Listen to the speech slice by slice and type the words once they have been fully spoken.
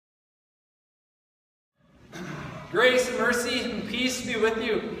Grace and mercy and peace be with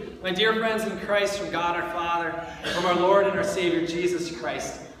you, my dear friends in Christ, from God our Father, from our Lord and our Savior, Jesus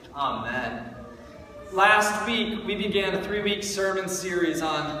Christ. Amen. Last week, we began a 3-week sermon series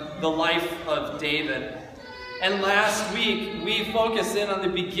on the life of David. And last week, we focused in on the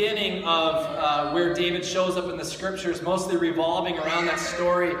beginning of where David shows up in the scriptures, mostly revolving around that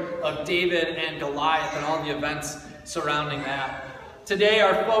story of David and Goliath and all the events surrounding that. Today,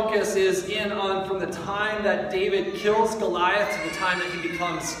 our focus is in on from the time that David kills Goliath to the time that he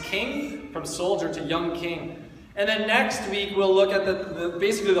becomes king, from soldier to young king. And then next week, we'll look at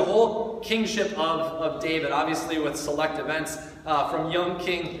basically the whole kingship of David, obviously with select events from young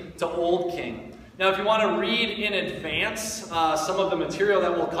king to old king. Now, if you want to read in advance some of the material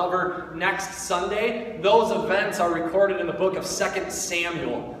that we'll cover next Sunday, those events are recorded in the book of 2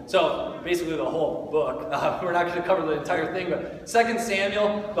 Samuel. So, basically the whole book. We're not going to cover the entire thing, but 2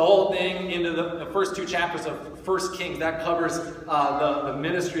 Samuel, the whole thing, into the first 2 chapters of 1 Kings, that covers the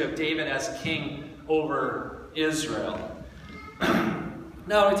ministry of David as king over Israel.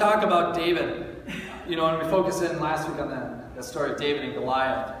 Now, when we talk about David, when we focus in last week on that story of David and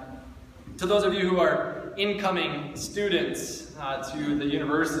Goliath, to those of you who are incoming students to the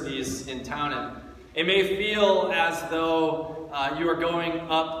universities in town, it may feel as though you are going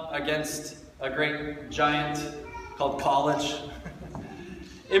up against a great giant called college.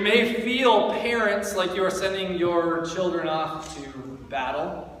 It may feel, parents, like you are sending your children off to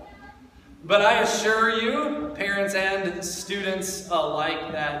battle. But I assure you, parents and students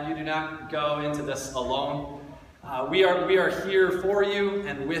alike, that you do not go into this alone. We are here for you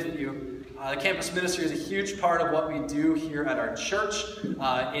and with you. The campus ministry is a huge part of what we do here at our church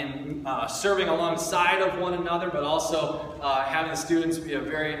in serving alongside of one another, but also having the students be a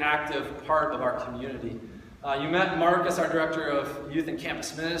very active part of our community. You met Marcus, our director of youth and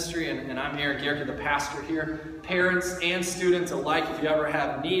campus ministry, and I'm here, Garrett, the pastor here. Parents and students alike, if you ever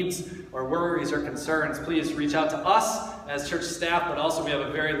have needs or worries or concerns, please reach out to us as church staff, but also we have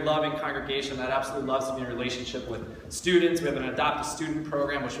a very loving congregation that absolutely loves to be in relationship with students. We have an Adopt a Student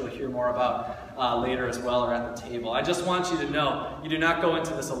program, which we'll hear more about later as well, or at the table. I just want you to know, you do not go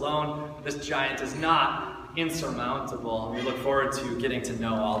into this alone. This giant is not insurmountable. We look forward to getting to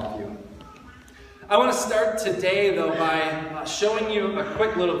know all of you. I want to start today, though, by showing you a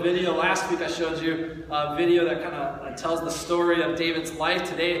quick little video. Last week I showed you a video that kind of tells the story of David's life.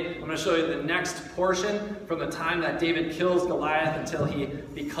 Today I'm going to show you the next portion from the time that David kills Goliath until he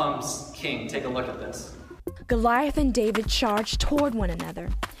becomes king. Take a look at this. Goliath and David charged toward one another.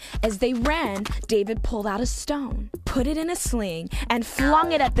 As they ran, David pulled out a stone, put it in a sling, and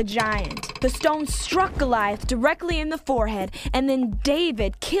flung it at the giant. The stone struck Goliath directly in the forehead, and then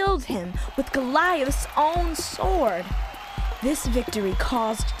David killed him with Goliath's own sword. This victory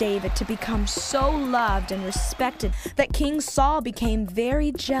caused David to become so loved and respected that King Saul became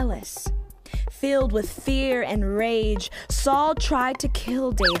very jealous. Filled with fear and rage, Saul tried to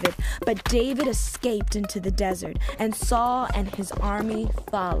kill David, but David escaped into the desert, and Saul and his army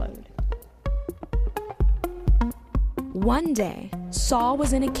followed. One day, Saul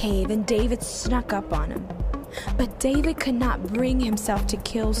was in a cave and David snuck up on him. But David could not bring himself to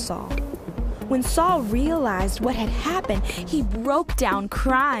kill Saul. When Saul realized what had happened, he broke down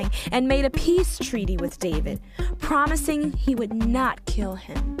crying and made a peace treaty with David, promising he would not kill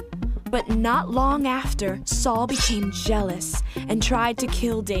him. But not long after, Saul became jealous and tried to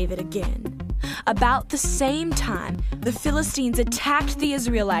kill David again. About the same time, the Philistines attacked the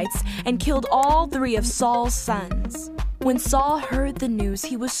Israelites and killed all 3 of Saul's sons. When Saul heard the news,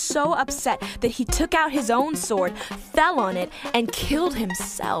 he was so upset that he took out his own sword, fell on it, and killed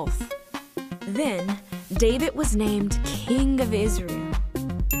himself. Then, David was named King of Israel.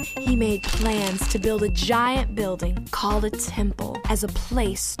 He made plans to build a giant building called a temple as a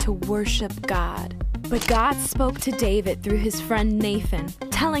place to worship God. But God spoke to David through his friend Nathan,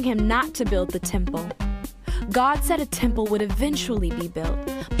 telling him not to build the temple. God said a temple would eventually be built,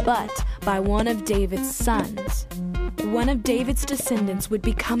 but by one of David's sons. One of David's descendants would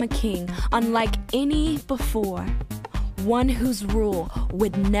become a king unlike any before, one whose rule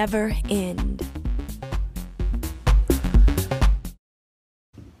would never end.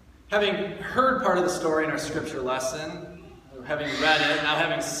 Having heard part of the story in our scripture lesson, having read it, now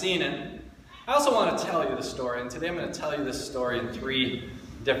having seen it, I also want to tell you the story, and today I'm going to tell you this story in 3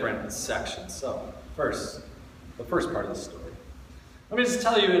 different sections. So, first, the first part of the story. Let me just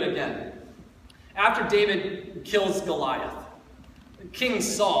tell you it again. After David kills Goliath, King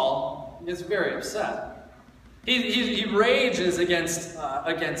Saul gets very upset. He rages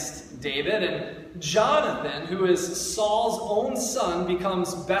against David, and Jonathan, who is Saul's own son,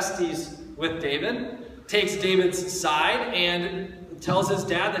 becomes besties with David, takes David's side and tells his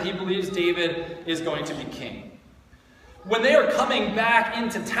dad that he believes David is going to be king. When they are coming back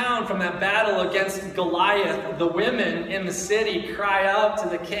into town from that battle against Goliath, the women in the city cry out to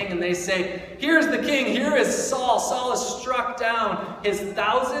the king and they say, "Here's the king, here is Saul. Saul has struck down his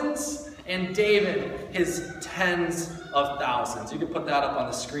thousands and David his tens of thousands." You can put that up on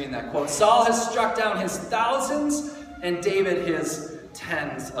the screen, that quote. Saul has struck down his thousands and David his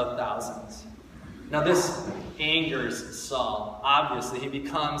tens of thousands. Now this angers Saul. Obviously, he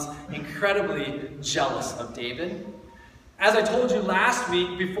becomes incredibly jealous of David. As I told you last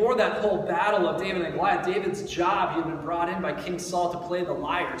week, before that whole battle of David and Goliath, David's job, he had been brought in by King Saul to play the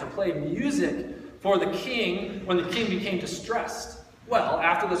lyre, to play music for the king when the king became distressed. Well,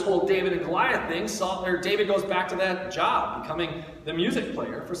 after this whole David and Goliath thing, David goes back to that job, becoming the music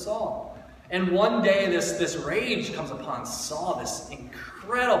player for Saul. And one day, this rage comes upon Saul, this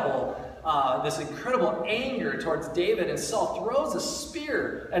incredible anger towards David, and Saul throws a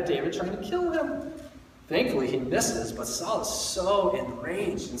spear at David, trying to kill him. Thankfully, he misses, but Saul is so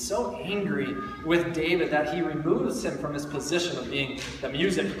enraged and so angry with David that he removes him from his position of being the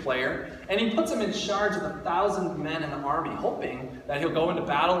music player, and he puts him in charge of 1,000 men in the army, hoping that he'll go into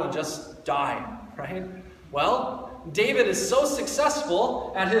battle and just die, right? Well, David is so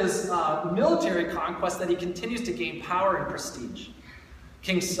successful at his military conquest that he continues to gain power and prestige.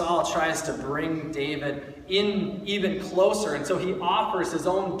 King Saul tries to bring David in even closer, and so he offers his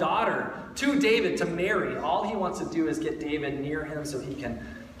own daughter to David to marry. All he wants to do is get David near him so he can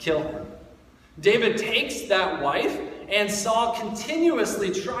kill him. David takes that wife, and Saul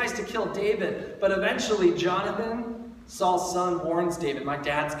continuously tries to kill David, but eventually Jonathan, Saul's son, warns David, "My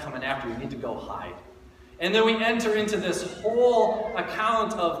dad's coming after you, you need to go hide." And then we enter into this whole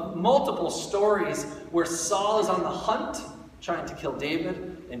account of multiple stories where Saul is on the hunt, trying to kill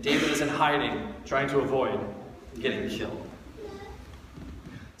David, and David is in hiding, trying to avoid getting killed.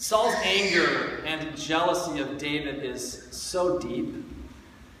 Saul's anger and jealousy of David is so deep.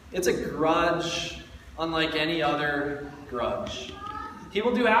 It's a grudge unlike any other grudge. He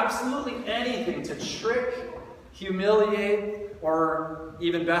will do absolutely anything to trick, humiliate, or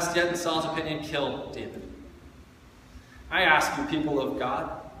even best yet, in Saul's opinion, kill David. I ask you, people of God,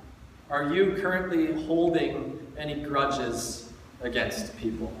 are you currently holding any grudges against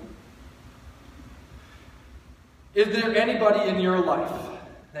people? Is there anybody in your life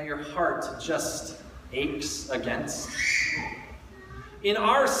that your heart just aches against? In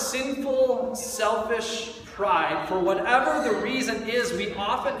our sinful, selfish pride, for whatever the reason is, we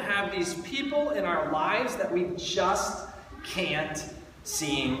often have these people in our lives that we just can't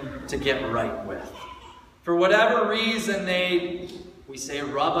seem to get right with. For whatever reason, we say,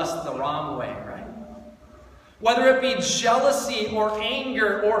 rub us the wrong way, right? Whether it be jealousy or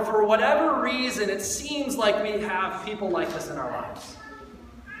anger, or for whatever reason, it seems like we have people like this in our lives.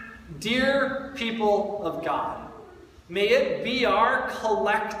 Dear people of God, may it be our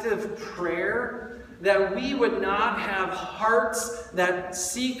collective prayer that we would not have hearts that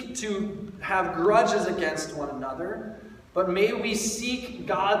seek to have grudges against one another, but may we seek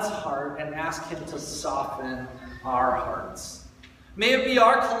God's heart and ask Him to soften our hearts. May it be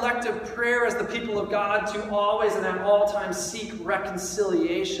our collective prayer as the people of God to always and at all times seek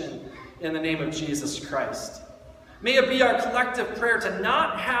reconciliation in the name of Jesus Christ. May it be our collective prayer to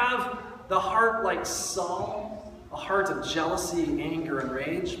not have the heart like Saul, a heart of jealousy, anger, and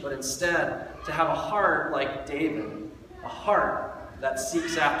rage, but instead to have a heart like David, a heart that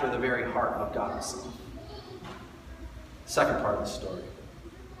seeks after the very heart of God Himself. Second part of the story.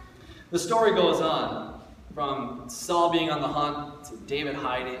 The story goes on from Saul being on the hunt to David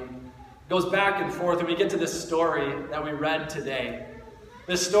hiding. It goes back and forth, and we get to this story that we read today.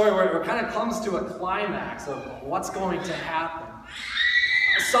 This story where it kind of comes to a climax of what's going to happen.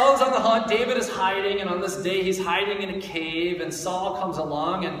 Saul is on the hunt, David is hiding, and on this day he's hiding in a cave, and Saul comes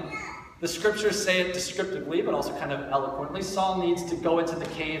along, and the scriptures say it descriptively, but also kind of eloquently. Saul needs to go into the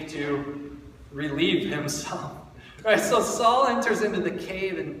cave to relieve himself. Right, so Saul enters into the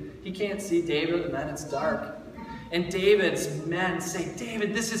cave, and he can't see David or the men, it's dark. And David's men say,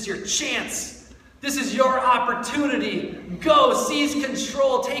 "David, this is your chance. This is your opportunity. Go, seize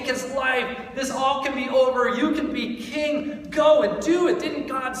control, take his life. This all can be over. You can be king. Go and do it. Didn't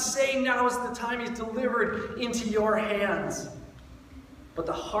God say now is the time He's delivered into your hands?" But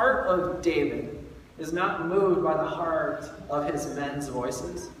the heart of David is not moved by the heart of his men's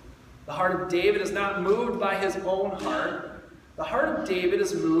voices. The heart of David is not moved by his own heart. The heart of David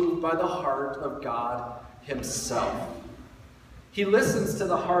is moved by the heart of God Himself. He listens to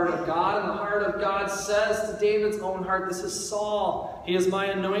the heart of God, and the heart of God says to David's own heart, this is Saul. He is my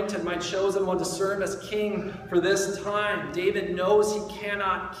anointed, my chosen one to serve as king for this time. David knows he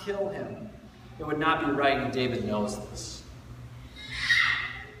cannot kill him. It would not be right, and David knows this.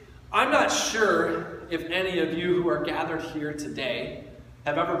 I'm not sure if any of you who are gathered here today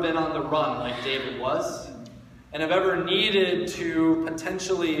have ever been on the run like David was, and have ever needed to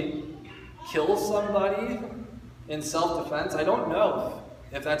potentially kill somebody in self-defense. I don't know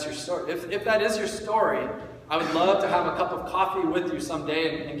if that's your story. If that is your story, I would love to have a cup of coffee with you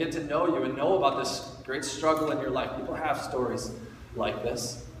someday and get to know you and know about this great struggle in your life. People have stories like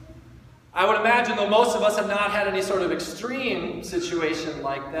this. I would imagine, though most of us have not had any sort of extreme situation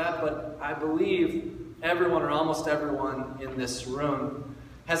like that, but I believe everyone or almost everyone in this room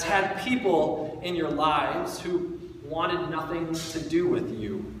has had people in your lives who wanted nothing to do with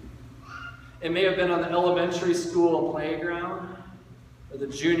you. It may have been on the elementary school playground, or the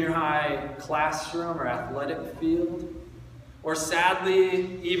junior high classroom or athletic field, or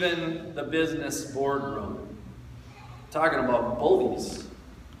sadly, even the business boardroom. I'm talking about bullies.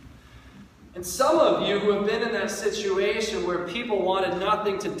 And some of you who have been in that situation where people wanted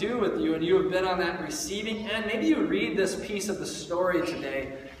nothing to do with you, and you have been on that receiving end, maybe you read this piece of the story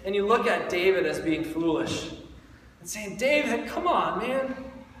today, and you look at David as being foolish, and saying, David, come on, man.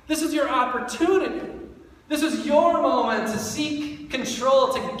 This is your opportunity. This is your moment to seek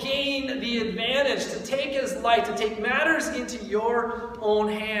control, to gain the advantage, to take his life, to take matters into your own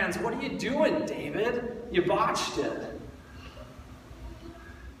hands. What are you doing, David? You botched it.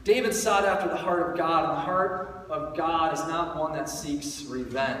 David sought after the heart of God, and the heart of God is not one that seeks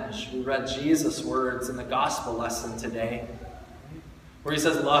revenge. We read Jesus' words in the gospel lesson today, where he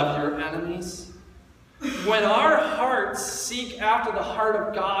says, love your enemies. When our hearts seek after the heart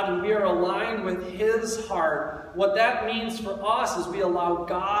of God and we are aligned with his heart, what that means for us is we allow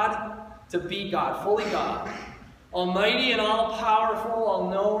God to be God, fully God, almighty and all-powerful,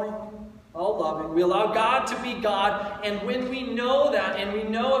 all-knowing, all-loving. We allow God to be God, and when we know that and we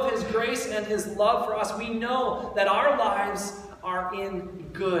know of his grace and his love for us, we know that our lives are in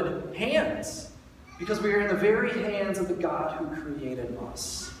good hands because we are in the very hands of the God who created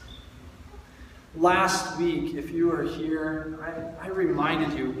us. Last week, if you were here, I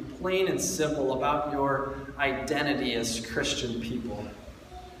reminded you, plain and simple, about your identity as Christian people.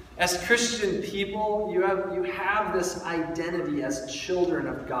 As Christian people, you have this identity as children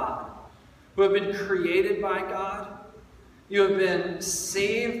of God, who have been created by God. You have been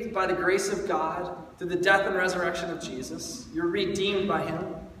saved by the grace of God through the death and resurrection of Jesus. You're redeemed by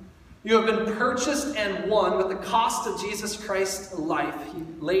him. You have been purchased and won with the cost of Jesus Christ's life. He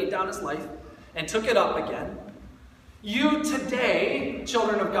laid down his life and took it up again. You today,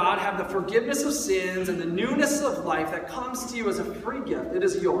 children of God, have the forgiveness of sins and the newness of life that comes to you as a free gift. It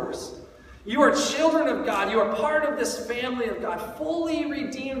is yours. You are children of God. You are part of this family of God, fully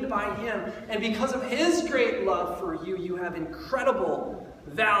redeemed by him. And because of his great love for you, you have incredible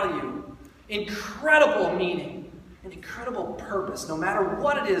value, incredible meaning, and incredible purpose, no matter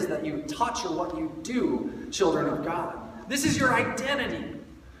what it is that you touch or what you do, children of God. This is your identity.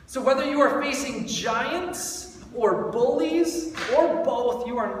 So whether you are facing giants or bullies or both,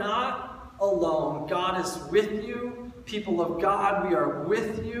 you are not alone. God is with you. People of God, we are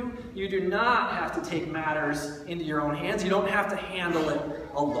with you. You do not have to take matters into your own hands. You don't have to handle it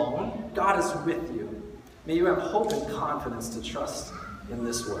alone. God is with you. May you have hope and confidence to trust in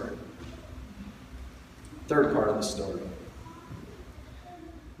this word. Third part of the story.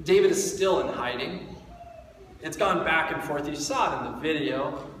 David is still in hiding. It's gone back and forth. You saw it in the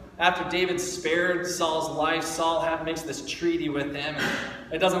video. After David spared Saul's life, Saul makes this treaty with him,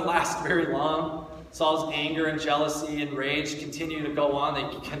 and it doesn't last very long. Saul's anger and jealousy and rage continue to go on.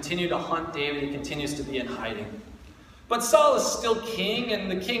 They continue to hunt David. He continues to be in hiding. But Saul is still king, and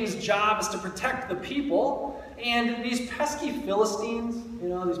the king's job is to protect the people. And these pesky Philistines,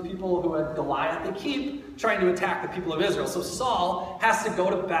 these people who had Goliath, they keep trying to attack the people of Israel. So Saul has to go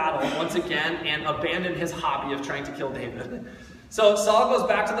to battle once again and abandon his hobby of trying to kill David. So Saul goes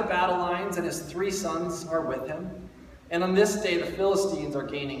back to the battle lines, and his 3 sons are with him. And on this day, the Philistines are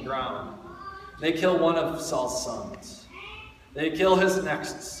gaining ground. They kill one of Saul's sons. They kill his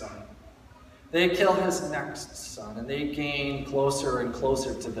next son. They kill his next son, and they gain closer and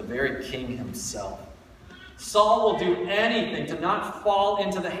closer to the very king himself. Saul will do anything to not fall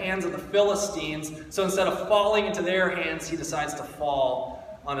into the hands of the Philistines, so instead of falling into their hands, he decides to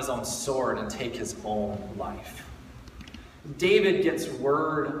fall on his own sword and take his own life. David gets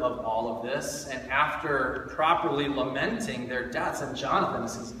word of all of this, and after properly lamenting their deaths, and Jonathan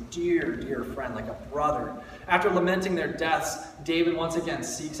is his dear, dear friend, like a brother, after lamenting their deaths, David once again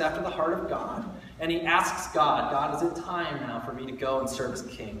seeks after the heart of God, and he asks God, God, is it time now for me to go and serve as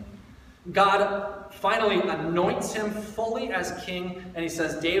king? God finally anoints him fully as king, and he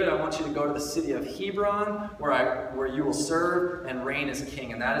says, David, I want you to go to the city of Hebron, where you will serve and reign as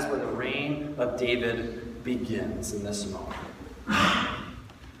king. And that is where the reign of David begins in this moment.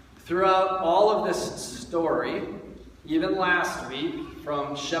 Throughout all of this story, even last week,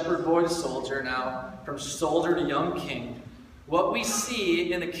 from shepherd boy to soldier, now from soldier to young king, what we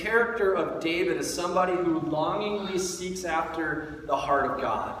see in the character of David is somebody who longingly seeks after the heart of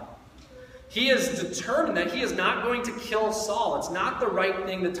God. He is determined that he is not going to kill Saul. It's not the right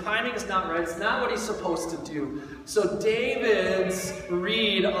thing. The timing is not right. It's not what he's supposed to do. So David's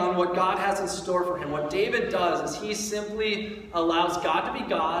read on what God has in store for him, what David does is he simply allows God to be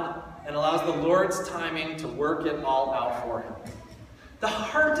God and allows the Lord's timing to work it all out for him. The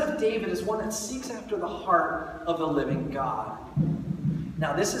heart of David is one that seeks after the heart of the living God.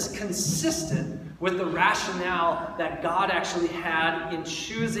 Now, this is consistent with the rationale that God actually had in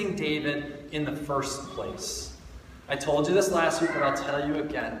choosing David in the first place. I told you this last week, but I'll tell you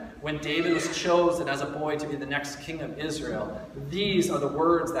again. When David was chosen as a boy to be the next king of Israel, these are the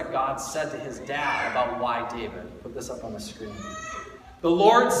words that God said to his dad about why David. Put this up on the screen. The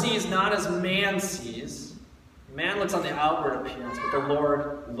Lord sees not as man sees. Man looks on the outward appearance, but the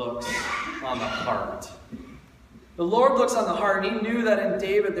Lord looks on the heart. The Lord looks on the heart, and he knew that in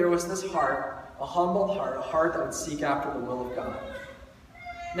David there was this heart, a humble heart, a heart that would seek after the will of God.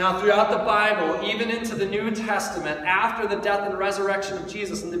 Now, throughout the Bible, even into the New Testament, after the death and resurrection of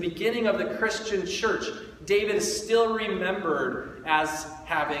Jesus, in the beginning of the Christian church, David is still remembered as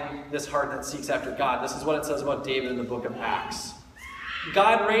having this heart that seeks after God. This is what it says about David in the book of Acts.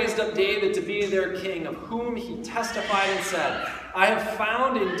 God raised up David to be their king, of whom he testified and said, I have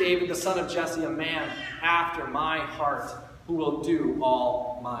found in David the son of Jesse a man after my heart, who will do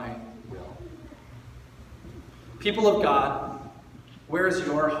all my will. People of God, where is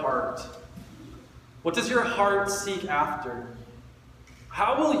your heart? What does your heart seek after?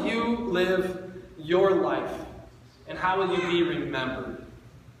 How will you live your life? And how will you be remembered?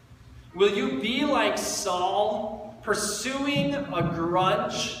 Will you be like Saul, pursuing a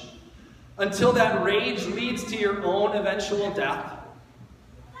grudge until that rage leads to your own eventual death?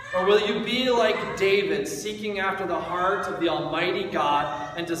 Or will you be like David, seeking after the heart of the Almighty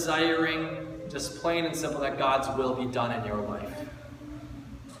God and desiring, just plain and simple, that God's will be done in your life?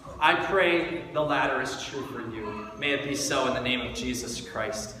 I pray the latter is true for you. May it be so in the name of Jesus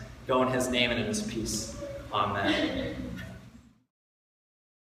Christ. Go in his name and in his peace. Amen.